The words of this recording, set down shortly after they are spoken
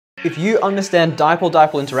If you understand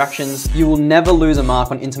dipole-dipole interactions, you will never lose a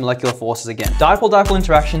mark on intermolecular forces again. Dipole-dipole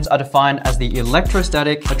interactions are defined as the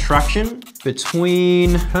electrostatic attraction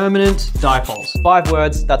between permanent dipoles. 5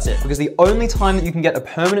 words, that's it. Because the only time that you can get a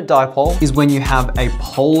permanent dipole is when you have a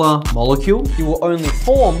polar molecule. You will only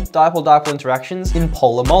form dipole-dipole interactions in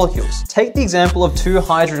polar molecules. Take the example of 2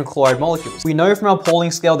 hydrogen chloride molecules. We know from our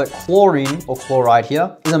Pauling scale that chlorine, or chloride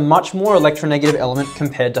here, is a much more electronegative element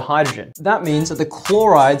compared to hydrogen. That means that the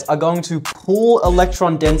chlorides are going to pull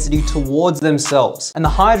electron density towards themselves, and the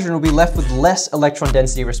hydrogen will be left with less electron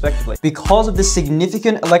density respectively. Because of this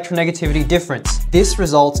significant electronegativity difference, this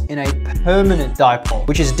results in a permanent dipole,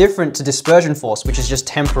 which is different to dispersion force, which is just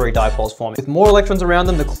temporary dipoles forming. With more electrons around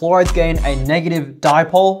them, the chlorides gain a negative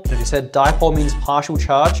dipole. As we said, dipole means partial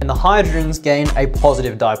charge, and the hydrogens gain a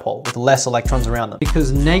positive dipole with less electrons around them.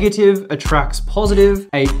 Because negative attracts positive,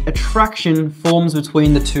 a attraction forms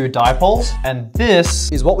between the 2 dipoles, and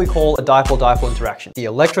this is what we call a dipole-dipole interaction. The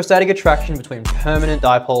electrostatic attraction between permanent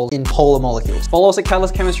dipoles in polar molecules. Follow us at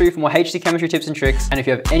Catalyst Chemistry for more HC chemistry tips and tricks, and if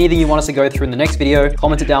you have anything you want us to go through in the next video,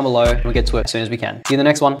 comment it down below and we'll get to it as soon as we can. See you in the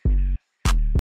next one.